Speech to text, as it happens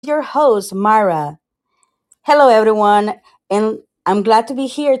your host, Mara. Hello, everyone, and I'm glad to be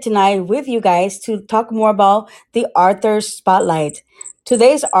here tonight with you guys to talk more about the Author Spotlight.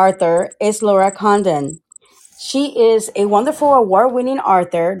 Today's author is Laura Condon. She is a wonderful award winning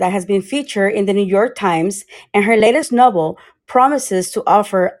author that has been featured in the New York Times, and her latest novel promises to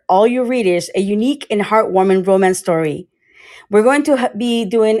offer all your readers a unique and heartwarming romance story. We're going to be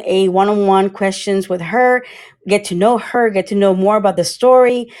doing a one-on-one questions with her, get to know more about the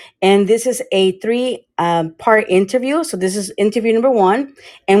story. And this is a three part interview. So this is interview number one,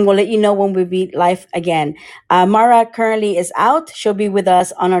 and we'll let you know when we'll be live again. Mara currently is out. She'll be with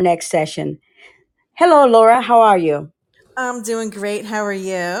us on our next session. Hello, Laura. How are you? I'm doing great. How are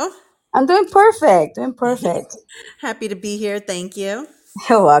you? I'm doing perfect. Doing perfect. Happy to be here. Thank you.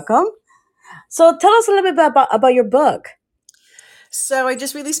 You're welcome. So tell us a little bit about your book. So, I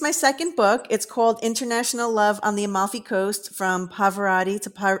just released my second book. It's called International Love on the Amalfi Coast from Pavarotti to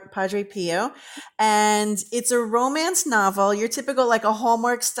Padre Pio. And it's a romance novel, your typical, like a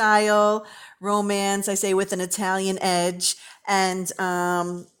Hallmark style romance, I say, with an Italian edge. And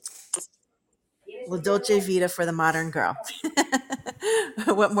La Dolce Vita for the modern girl.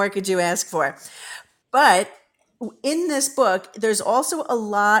 What more could you ask for? But in this book, there's also a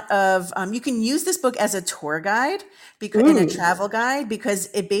lot of you can use this book as a tour guide because in a Mm. travel guide because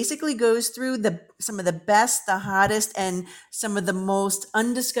it basically goes through the some of the best, the hottest, and some of the most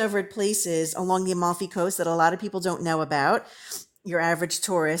undiscovered places along the Amalfi Coast that a lot of people don't know about. Your average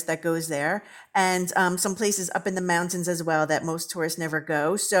tourist that goes there, and some places up in the mountains as well that most tourists never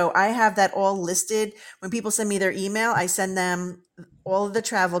go. So I have that all listed. When people send me their email, I send them all of the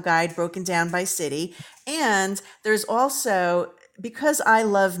travel guide broken down by city. And there's also, because I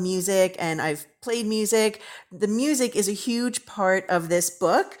love music and I've played music, the music is a huge part of this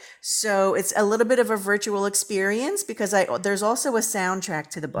book. So it's a little bit of a virtual experience because I there's also a soundtrack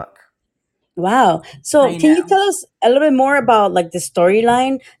to the book. Wow. So I can you know. tell us a little bit more about like the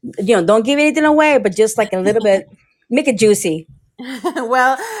storyline? Don't give anything away, but just like a little bit, make it juicy.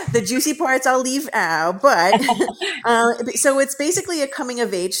 Well, the juicy parts I'll leave out, but so it's basically a coming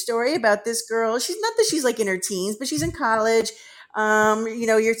of age story about this girl. She's not that she's like in her teens, but she's in college.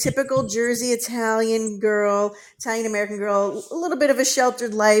 Your typical Jersey Italian girl, Italian American girl, a little bit of a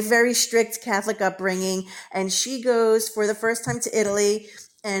sheltered life, very strict Catholic upbringing, and she goes for the first time to Italy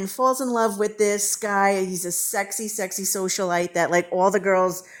and falls in love with this guy. He's a sexy, sexy socialite that like all the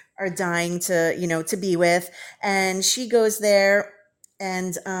girls are dying to be with, and she goes there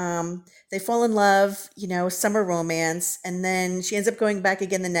and they fall in love, summer romance, and then she ends up going back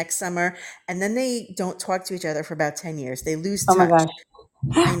again the next summer, and then they don't talk to each other for about 10 years. They lose Oh my touch. gosh.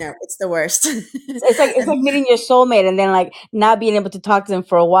 I know, it's the worst. It's like And meeting your soulmate and then like not being able to talk to them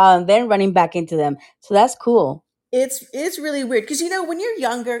for a while and then running back into them. So that's cool. it's really weird because when you're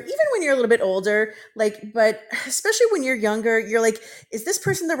younger, even when you're a little bit older, like, but especially when you're younger, you're like, is this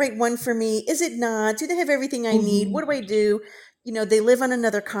person the right one for me? Is it not? Do they have everything I need? Hmm. What do I do? They live on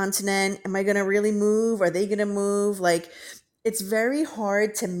another continent. Am I going to really move? Are they going to move? Like, it's very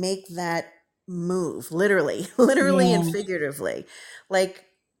hard to make that move, literally, literally and Yeah. figuratively. Like,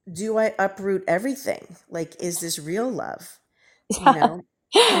 do I uproot everything? Like, is this real love? You know?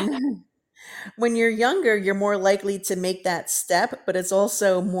 And when you're younger, you're more likely to make that step, but it's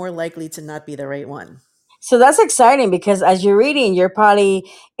also more likely to not be the right one. So that's exciting because as you're reading, you're probably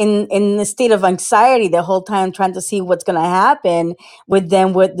in a state of anxiety the whole time, trying to see what's going to happen with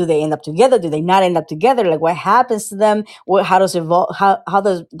them. What do they end up together? Do they not end up together? Like what happens to them? What how does evolve? How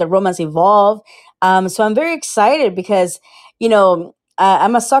does the romance evolve? So I'm very excited because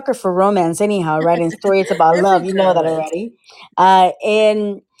I'm a sucker for romance anyhow, writing stories about Every love. You know girl that is. already,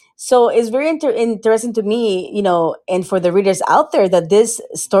 and so it's very interesting to me, and for the readers out there that this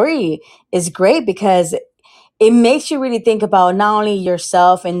story is great because it makes you really think about not only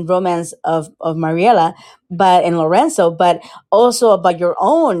yourself and romance of Mariela, but and Lorenzo, but also about your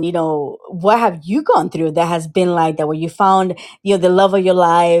own, what have you gone through that has been like that, where you found, the love of your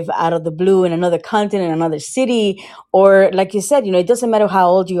life out of the blue in another continent, another city, or like you said, it doesn't matter how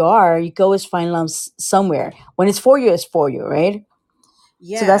old you are, you can always find love somewhere. When it's for you, it's for you, right?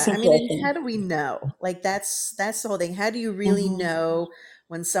 So that's Yeah, I mean, and interesting. how do we know? Like that's the whole thing. How do you really Hmm. know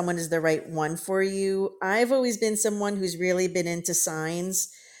when someone is the right one for you? I've always been someone who's really been into signs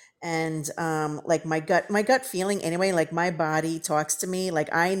and like my gut feeling anyway, like my body talks to me.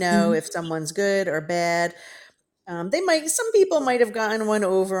 Like I know if someone's good or bad. Some people might have gotten one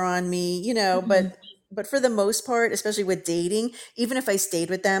over on me, Hmm. but for the most part, especially with dating, even if I stayed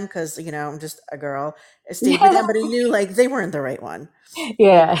with them, because I'm just a girl, I stayed with them, but I knew like they weren't the right one. Like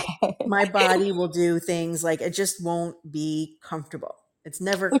Yeah. my body will do things like it just won't be comfortable. It's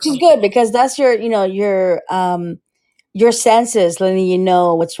never Which is good comfortable. because that's your, your senses letting you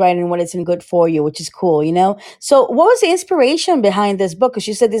know what's right and what isn't good for you, which is cool, you know? So, what was the inspiration behind this book? Because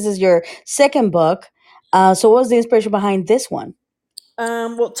you said this is your second book. So, what was the inspiration behind this one?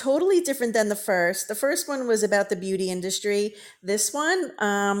 Well, totally different than the first. The first one was about the beauty industry. This one,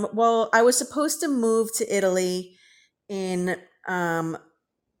 well, I was supposed to move to Italy in um,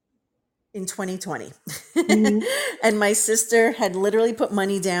 in 2020. Hmm. And my sister had literally put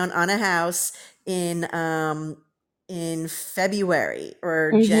money down on a house in February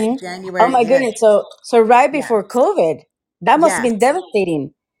or Hmm. Oh January. my Yes. goodness! So right before Yes. COVID, that must have been Yes.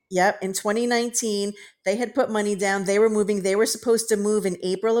 devastating. Yep. In 2019, they had put money down. They were moving. They were supposed to move in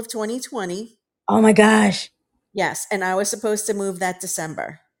April of 2020. Oh my gosh! Yes. And I was supposed to move that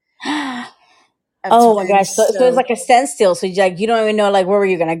December of, Oh my and gosh! So it's so like a standstill. So you like you don't even know like where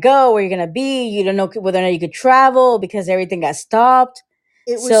you're gonna go, where you're gonna be. You don't know whether or not you could travel because everything got stopped.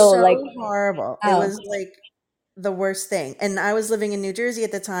 it was So like, so horrible. It oh, was like the worst thing. And I was living in New Jersey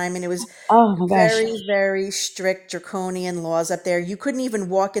at the time, and it was oh my gosh! very, very strict draconian laws up there. You couldn't even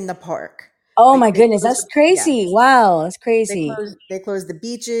walk in the park. Oh Like my they goodness, closed that's the, yeah, crazy! Wow, that's crazy. they closed the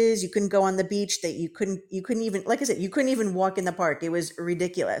beaches. You couldn't go on the beach. That you couldn't even, like I said, you couldn't even walk in the park. It was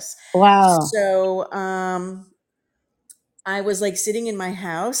ridiculous. Wow. So I was like sitting in my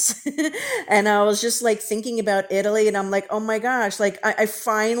house and I was just like thinking about Italy, and I'm like, oh my gosh, like I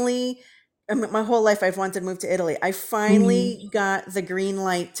finally, I mean, my whole life I've wanted to move to Italy. I Hmm. finally got the green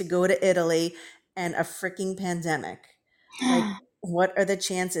light to go to Italy, and a freaking pandemic. Like, what are the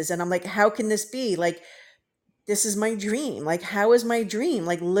chances? And I'm like, how can this be? Like, this is my dream. Like, how is my dream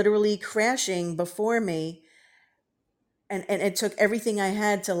like literally crashing before me? And it took everything I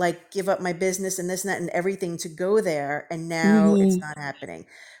had to like give up my business and this and that and everything to go there, and now it's Hmm. not happening.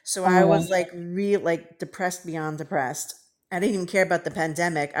 So Oh my I was gosh. like real like depressed beyond depressed. I didn't even care about the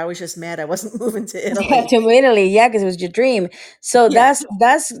pandemic. I was just mad I wasn't moving to Yeah, Italy. to Italy, yeah, because it was your dream. So Yeah. that's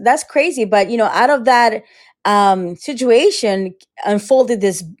crazy. But out of that situation unfolded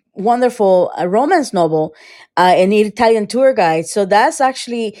this wonderful romance novel, an Italian tour guide. So that's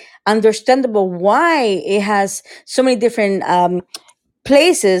actually understandable why it has so many different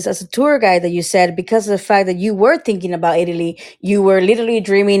places as a tour guide that you said, because of the fact that you were thinking about Italy. You were literally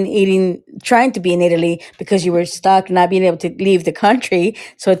dreaming, eating, trying to be in Italy because you were stuck not being able to leave the country.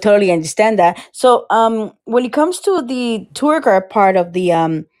 So I totally understand that. So when it comes to the tour guide part of the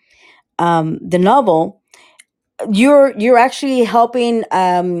novel, you're actually helping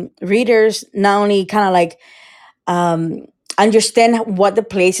readers not only kind of like um understand what the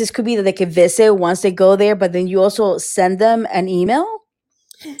places could be that they could visit once they go there, but then you also send them an email.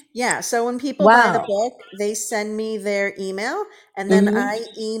 Yeah, so when people buy the Wow. book, they send me their email, and then Mm-hmm. I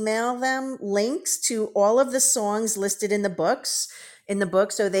email them links to all of the songs listed in the book,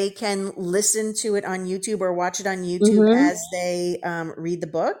 so they can listen to it on YouTube or watch it on YouTube Mm-hmm. as they read the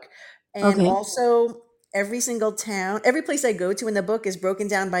book. And Okay. also, every single town, every place I go to in the book is broken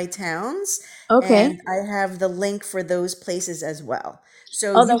down by towns, Okay. and I have the link for those places as well.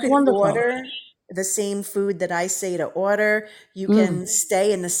 So Oh, you that's could wonderful. order the same food that I say to order. You Mm. can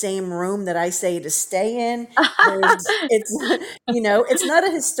stay in the same room that I say to stay in. There's it's it's not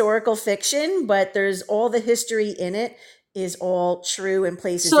a historical fiction, but there's all the history in it is all true in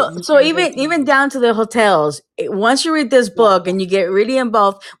places that So, you so can go even to. down to the hotels. Once you read this Yeah. book and you get really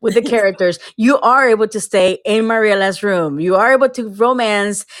involved with the characters, you are able to stay in Mariela's room. You are able to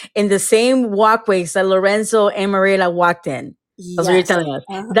romance in the same walkways that Lorenzo and Mariela walked in. That's what you're Yes. telling us.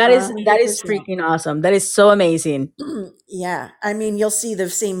 That is 100%. freaking awesome. That is so amazing. Yeah, I mean, you'll see the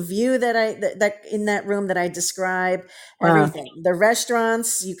same view that in that room that I describe. Wow. Everything. The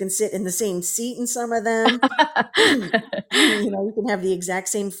restaurants, you can sit in the same seat in some of them. You can have the exact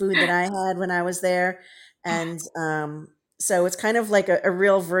same food that I had when I was there, and so it's kind of like a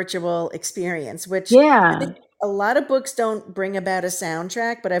real virtual experience, which I Yeah. think a lot of books don't bring about a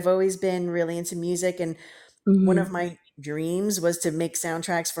soundtrack. But I've always been really into music, and one Hmm. of my dreams was to make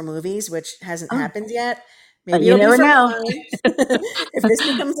soundtracks for movies, which hasn't Oh, happened yet. Maybe you it'll be never sometime. know. If this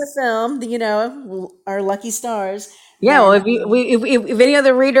becomes a film, our lucky stars, Yeah, well, then if any of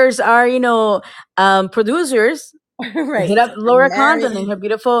the readers are producers, hit right, up Laura Condon and marry. her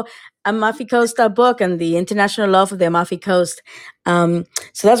beautiful Amalfi Coast book and the International Love of the Amalfi Coast. So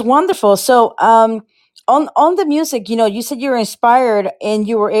that's wonderful. So on the music, you said you were inspired and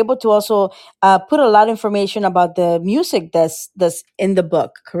you were able to also put a lot of information about the music that's in the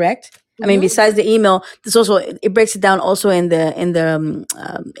book, correct? I mean, Mhm. besides the email, there's also it breaks it down also in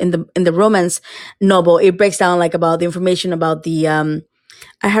the romance novel. It breaks down like about the information about the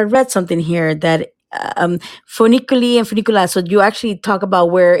I had read something here that um, funiculi and funicula. So you actually talk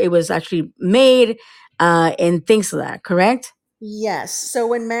about where it was actually made and things like that, correct? Yes. So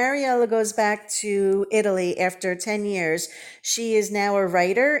when Mariella goes back to Italy after 10 years, she is now a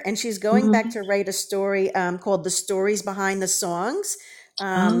writer and she's going back Hmm. to write a story called The Stories Behind the Songs.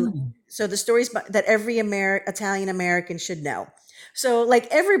 Oh, So the stories that every Italian American should know. So like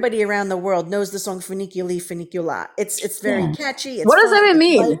everybody around the world knows the song Funiculi Funicula. It's very yeah. catchy, it's What does that fun, even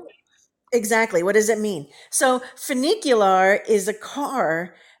it's light. mean? Exactly. What does it mean? So funicular is a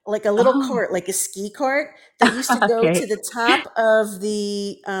car, like a little Oh, cart, like a ski cart that used to go okay. to the top of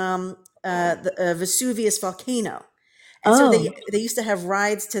the Vesuvius volcano. And so Oh, they used to have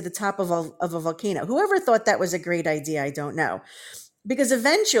rides to the top of a volcano. Whoever thought that was a great idea, I don't know. Because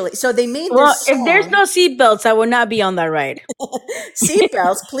eventually, so they made well, this if there's song. no seatbelts, I will not be on that ride.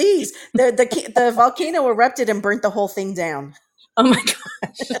 Seatbelts, please. The volcano erupted and burnt the whole thing down. Oh my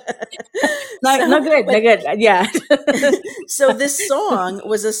gosh. Not, So, not good. but Not good. Yeah. so this song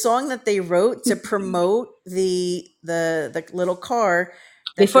was a song that they wrote to promote the little car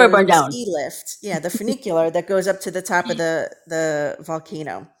that Before it goes, burned the down. ski lift, yeah, the funicular that goes up to the top of the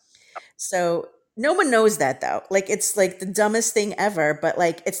volcano. So no one knows that though. Like it's like the dumbest thing ever, but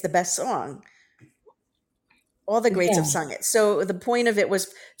like it's the best song. All the greats have Yeah. sung it. So the point of it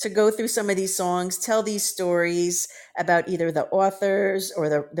was to go through some of these songs, tell these stories about either the authors or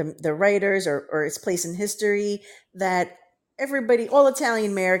the writers or its place in history that everybody, all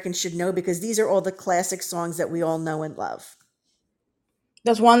Italian Americans should know because these are all the classic songs that we all know and love.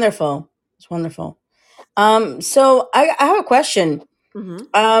 That's wonderful. It's wonderful. So I have a question. Hmm.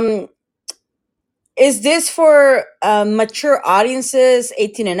 Um, is this for mature audiences,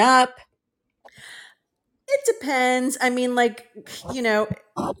 18 and up? It depends. I mean, like, you know,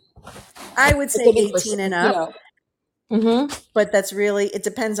 I would It say could be for, 18 and you up, know. Mm-hmm. but that's really, it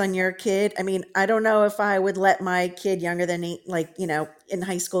depends on your kid. I mean, I don't know if I would let my kid younger than eight, like, in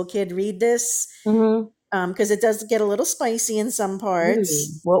high school kid read this Mm-hmm. because it does get a little spicy in some Really?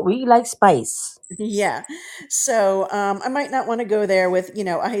 parts. Well, we like spice. Yeah, so I might not want to go there with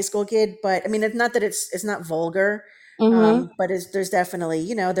a high school kid, but I mean, it's not that it's not vulgar, Mm-hmm. but there's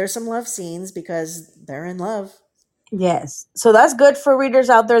definitely there's some love scenes because they're in love. Yes. So that's good for readers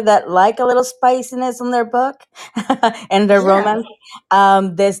out there that like a little spiciness in their book and their Yeah, romance.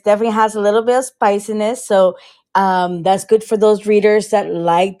 This definitely has a little bit of spiciness. So that's good for those readers that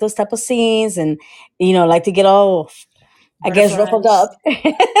like those type of scenes and, like to get all, I guess, ruffled butterflies. up,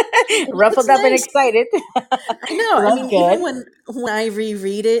 It's ruffled up and nice. excited. I know. So I that's mean, even good. when I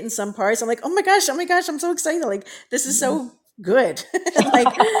reread it in some parts, I'm like, oh my gosh, I'm so excited! Like this is so good.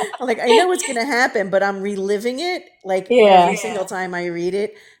 like, like I know what's gonna happen, but I'm reliving it. Like Yeah. every single time I read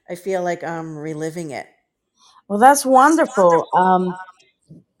it, I feel like I'm reliving it. Well, that's wonderful.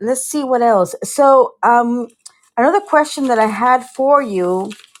 Let's see what else. So, another question that I had for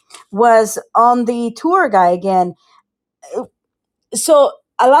you was on the tour guide again. So,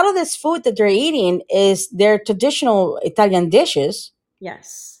 a lot of this food that they're eating is their traditional Italian dishes,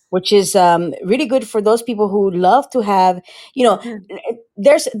 Yes. which is really good for those people who love to have, you know,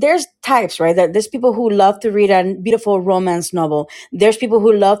 there's types, right? There's people who love to read a beautiful romance novel. There's people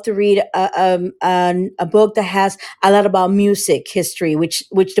who love to read a book that has a lot about music history, which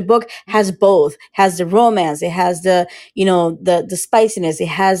the book has both, has the romance, it has the spiciness, it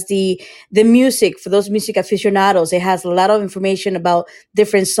has the music for those music aficionados. It has a lot of information about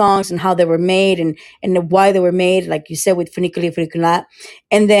different songs and how they were made and why they were made, like you said with Funiculi Funicular.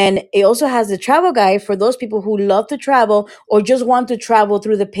 And then it also has the travel guide for those people who love to travel or just want to travel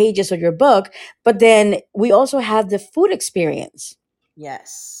through the pages of your book. But then we also have the food experience.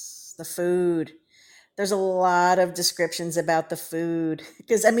 Yes. The food. There's a lot of descriptions about the food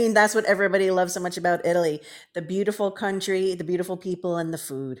because I mean that's what everybody loves so much about Italy: the beautiful country, the beautiful people, and the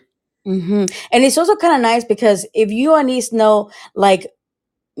food. And it's also kind of nice because if you at least know, like,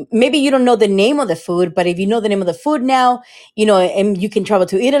 maybe you don't know the name of the food, but if you know the name of the food now, and you can travel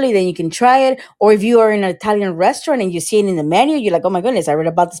to Italy, then you can try it. Or if you are in an Italian restaurant and you see it in the menu, you're like, oh my goodness, I read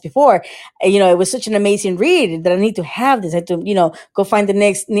about this before. And, it was such an amazing read that I need to have this. I have to, go find the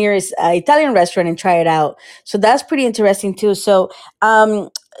next nearest Italian restaurant and try it out. So that's pretty interesting too. So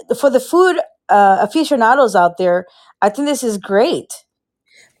for the food aficionados out there, I think this is great.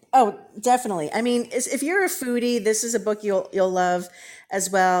 Oh, definitely. I mean, if you're a foodie, this is a book you'll love as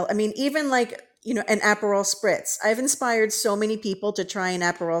well. I mean, even like an Aperol spritz. I've inspired so many people to try an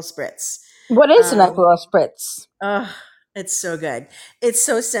Aperol spritz. What is an Um, Aperol spritz? oh, it's so good. It's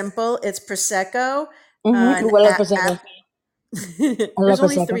so simple. It's prosecco, Mm-hmm. an Well, I love prosecco. I love there's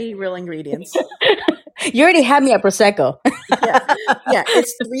only prosecco. three real ingredients. You already had me at prosecco. Yeah. Yeah,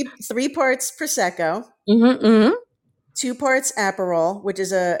 it's three parts prosecco, Mm-hmm. 2 parts Aperol, which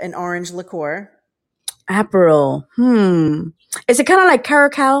is an orange liqueur. Aperol. Hmm. Is it kind of like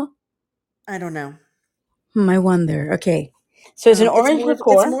Caracal? I don't know. Hmm, I wonder. Okay. So it's an orange It's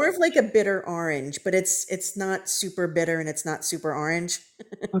liqueur. more of like a bitter orange, but it's not super bitter and it's not super orange,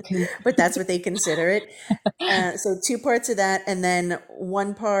 Okay. but that's what they consider it. So 2 parts of that, and then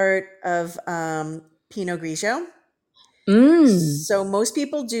 1 part of Pinot Grigio. Mm. So most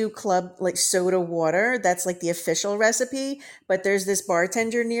people do club like soda water. That's like the official recipe. But there's this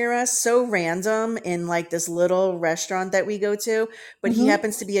bartender near us, so random in like this little restaurant that we go to. But he Mm-hmm.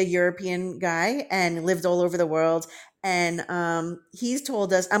 happens to be a European guy and lived all over the world. And he's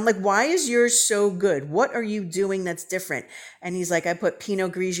told us, I'm like, why is yours so good? What are you doing that's different? And he's like, I put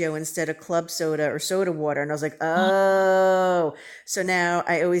Pinot Grigio instead of club soda or soda water. And I was like, oh. So now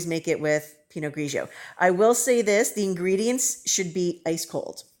I always make it with Pinot Grigio. I will say this, the ingredients should be ice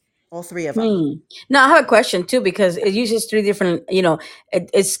cold, all three of them. Hmm. Now I have a question too because it uses three different.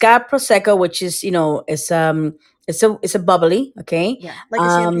 It's got prosecco, which is it's a bubbly. Okay. Yeah, like a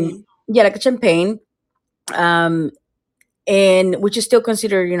Um. champagne. Yeah, like a champagne. Um. And which is still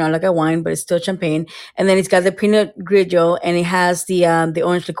considered like a wine, but it's still champagne. And then it's got the Pinot Grigio, and it has the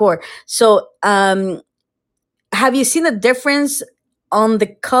orange liqueur. So have you seen the difference on the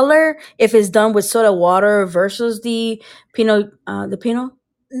color if it's done with soda water versus the Pinot?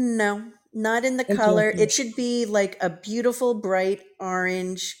 No, not in the color. Interesting. It should be like a beautiful, bright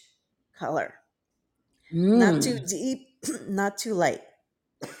orange color. Not too Mm. deep, not too light.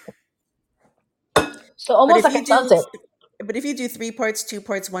 So But almost if like a you do, sunset. but if you do 3 parts, 2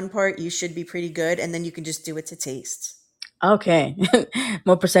 parts, 1 part, you should be pretty good. And then you can just do it to taste. Okay.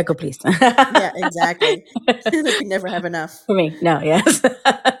 More prosecco, please. Yeah, exactly. You can never have enough. For me, no, yes.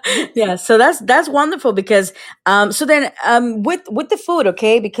 Yeah, so that's wonderful because so then with the food,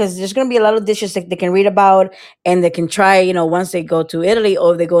 okay, because there's gonna be a lot of dishes that they can read about and they can try, once they go to Italy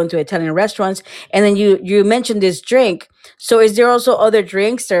or they go into Italian restaurants. And then you mentioned this drink. So is there also other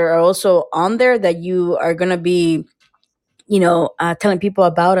drinks that are also on there that you are gonna be, telling people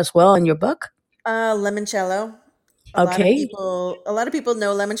about as well in your book? Limoncello. Okay. A lot of people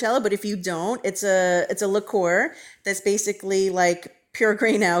know limoncello, but if you don't, it's a liqueur that's basically like pure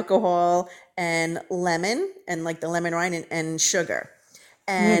grain alcohol and lemon and like the lemon rind and sugar.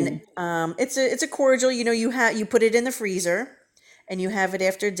 And Mm. it's a cordial. You put it in the freezer, and you have it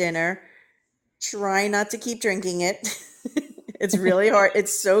after dinner. Try not to keep drinking it. It's really hard.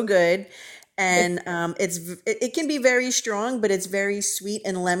 It's so good. And it can be very strong, but it's very sweet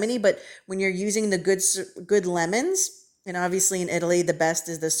and lemony. But when you're using the good lemons, and obviously in Italy the best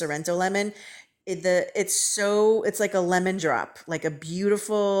is the Sorrento lemon. It's like a lemon drop, like a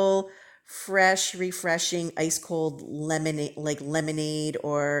beautiful, fresh, refreshing, ice cold lemonade, like lemonade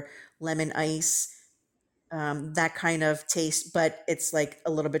or lemon ice. That kind of taste, but it's like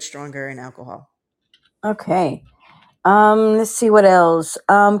a little bit stronger in alcohol. Okay. Let's see what else.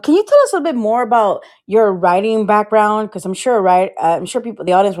 Can you tell us a little bit more about your writing background? Because I'm sure, right? I'm sure people,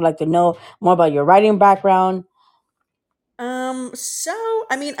 the audience would like to know more about your writing background. So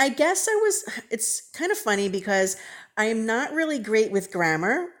I mean, I guess it's kind of funny because I'm not really great with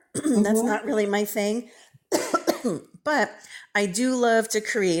grammar. That's Mm-hmm. not really my thing. But I do love to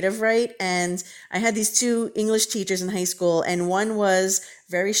creative write. And I had these two English teachers in high school, and one was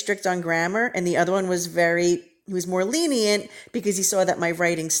very strict on grammar, and the other one he was more lenient because he saw that my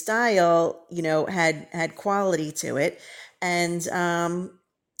writing style, had quality to it. And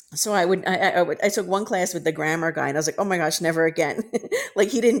so I took one class with the grammar guy, and I was like, oh my gosh, never again. Like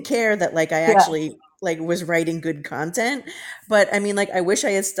he didn't care that like I Yeah. actually like was writing good content. But I mean, like I wish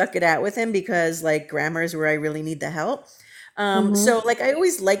I had stuck it out with him because like grammar is where I really need the help. Mm-hmm. So like I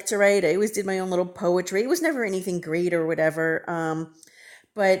always liked to write. I always did my own little poetry. It was never anything great or whatever.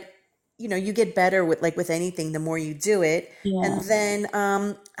 But you get better with anything the more you do it. And Yeah.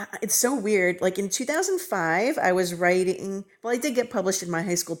 then it's so weird. Like in 2005, I was writing. Well, I did get published in my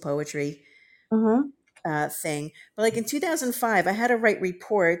high school poetry Mm-hmm. thing. But like in 2005, I had to write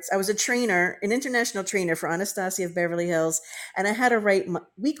reports. I was a trainer, an international trainer for Anastasia of Beverly Hills, and I had to write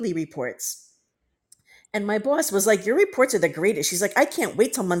weekly reports. And my boss was like, "Your reports are the greatest." She's like, "I can't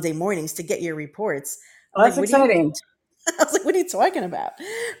wait till Monday mornings to get your reports." I Oh, was like, that's "What do you?" exciting. I was like, "What are you talking about?"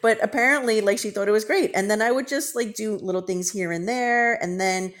 But apparently, like, she thought it was great. And then I would just like do little things here and there. And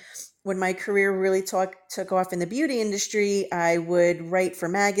then when my career really took off in the beauty industry, I would write for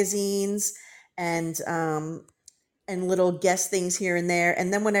magazines and little guest things here and there.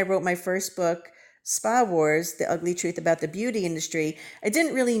 And then when I wrote my first book, Spa Wars: The Ugly Truth About the Beauty Industry, I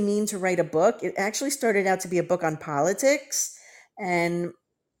didn't really mean to write a book. It actually started out to be a book on politics. And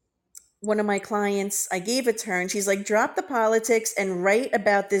one of my clients, I gave it to her, and she's like, drop the politics and write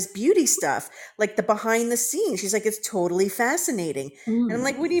about this beauty stuff, like the behind the scenes. She's like, it's totally fascinating. And I'm Mm.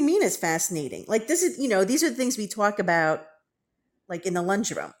 like, what do you mean it's fascinating? Like, this is, these are the things we talk about, like in the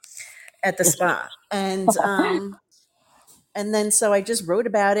lunchroom at the spa. And then so I just wrote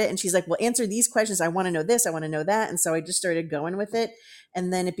about it, and she's like, well, answer these questions. I want to know this. I want to know that. And so I just started going with it.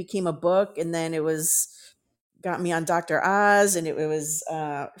 And then it became a book. And then it was, got me on Dr. Oz, and it was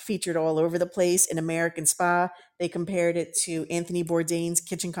featured all over the place in American Spa. They compared it to Anthony Bourdain's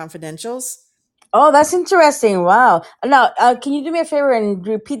Kitchen Confidentials. Oh, that's interesting. Wow. Now, can you do me a favor and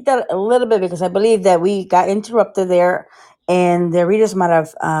repeat that a little bit because I believe that we got interrupted there, and the readers might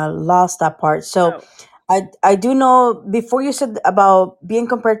have lost that part. So, Oh, I do know before you said about being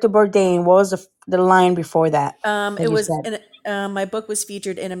compared to Bourdain, what was the line before that that it you was said? my book was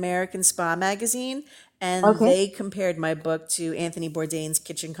featured in American Spa magazine, and Okay. they compared my book to Anthony Bourdain's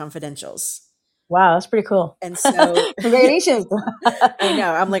Kitchen Confidentials. Wow, that's pretty cool. And so Congratulations. I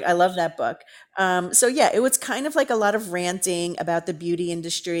know. I'm like, I love that book. So yeah, it was kind of like a lot of ranting about the beauty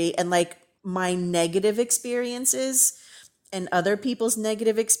industry and like my negative experiences and other people's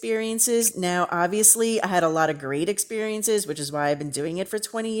negative experiences. Now, obviously, I had a lot of great experiences, which is why I've been doing it for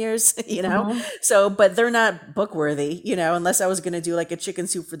 20 years, you know? Mhm. So, but they're not book worthy, unless I was going to do like a chicken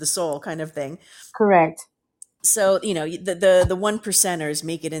soup for the soul kind of thing. Correct. So, the one percenters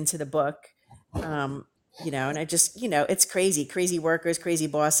make it into the book. um and I just, it's crazy workers, crazy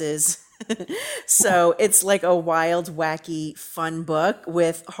bosses. So it's like a wild, wacky, fun book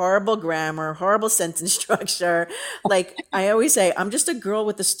with horrible grammar, horrible sentence structure. Like I always say, I'm just a girl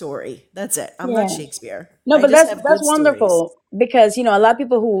with a story. That's it. I'm not Yeah. Shakespeare. No, I but just that's have that's good stories. wonderful because a lot of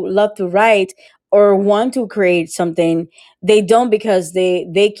people who love to write or want to create something, they don't because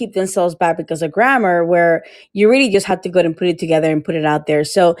they keep themselves back because of grammar. Where you really just have to go and put it together and put it out there.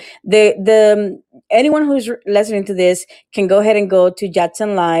 So the anyone who's listening to this can go ahead and go to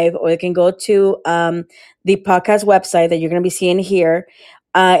Jatson Live, or they can go to the podcast website that you're going to be seeing here.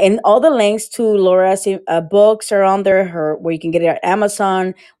 And all the links to Laura's books are on there. Her where you can get it at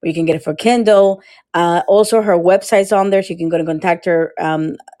Amazon, where you can get it for Kindle. Also, her website's on there, so you can go and contact her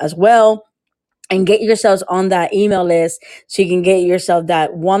as well and get yourselves on that email list so you can get yourself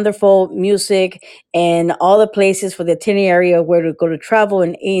that wonderful music and all the places for the itinerary of where to go to travel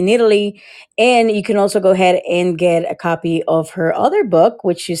in Italy. And you can also go ahead and get a copy of her other book,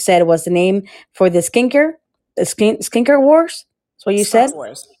 which you said was the name for the skincare wars. That's what you Spa said.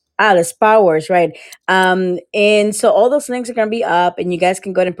 Wars. Ah, the Spa Wars, right? And so all those links are gonna be up, and you guys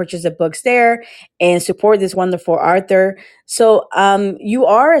can go ahead and purchase the books there and support this wonderful author. So, you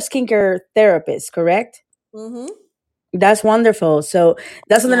are a skincare therapist, correct? Mm-hmm. That's wonderful. So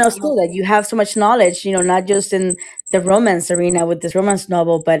that's something Yeah. else too, that you have so much knowledge. Not just in the romance arena with this romance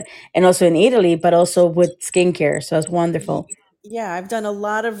novel, but and also in Italy, but also with skincare. So that's Y- wonderful. Yeah, I've done a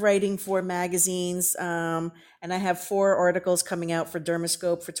lot of writing for magazines, and I have 4 articles coming out for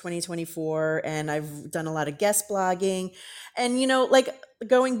Dermoscope for 2024, and I've done a lot of guest blogging, and like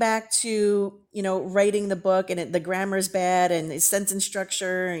going back to writing the book, and the grammar's bad and the sentence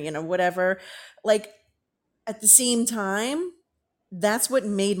structure, whatever. Like at the same time, that's what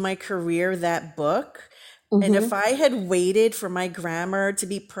made my career that book. And if Hmm. I had waited for my grammar to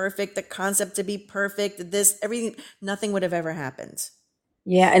be perfect, the concept to be perfect, this, everything, nothing would have ever happened.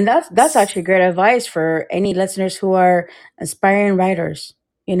 Yeah, and that's actually great advice for any listeners who are aspiring writers.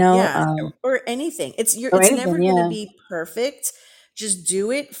 Yeah, or anything. Or it's never anything. going to Yeah. be perfect. Just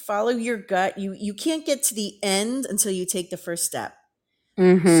do it, follow your gut. You can't get to the end until you take the first step.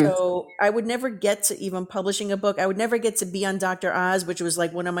 Mm-hmm. So I would never get to even publishing a book. I would never get to be on Dr. Oz, which was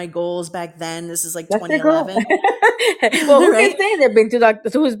like one of my goals back then. This is like That's pretty cool. 2011, Well, who can right? say they've been to Doctor?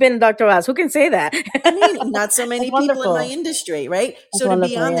 Who's been Doctor Oz? Who can say that? I mean, not so That's many people in my wonderful. industry, right? That's So to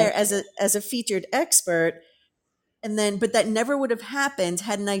be wonderful. on Yeah. there as a featured expert, and then but that never would have happened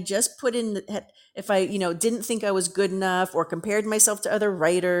hadn't I just put in if I didn't think I was good enough, or compared myself to other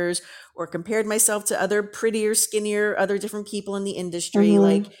writers, or compared myself to other prettier, skinnier, other different people in the industry. Mm-hmm.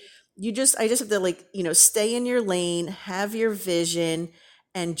 Like I just have to, like, stay in your lane, have your vision,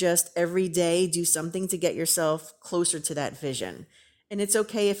 and just every day do something to get yourself closer to that vision. And it's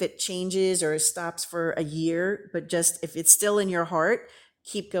okay if it changes or stops for a year, but just if it's still in your heart,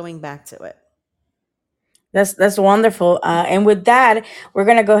 keep going back to it. That's wonderful. And with that, we're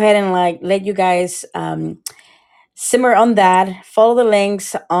gonna go ahead and like let you guys simmer on that. Follow the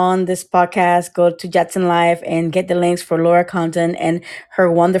links on this podcast. Go to Jetson Live and get the links for Laura Condon and her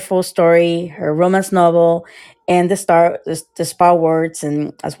wonderful story, her romance novel, and the Spa Words,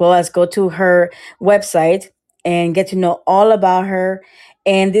 and as well as go to her website. and get to know all about her.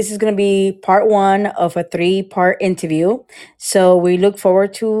 And this is going to be part one of a three-part interview. So we look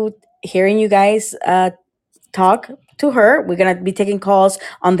forward to hearing you guys talk to her. We're going to be taking calls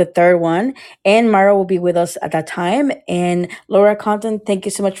on the third one, and Mara will be with us at that time. And Laura Condon, thank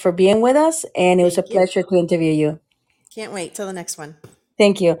you so much for being with us. And it was a Thank you. pleasure to interview you. Can't wait till the next one.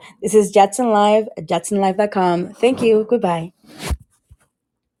 Thank you. This is Jetson Live at jetsonlive.com. Thank you. Goodbye.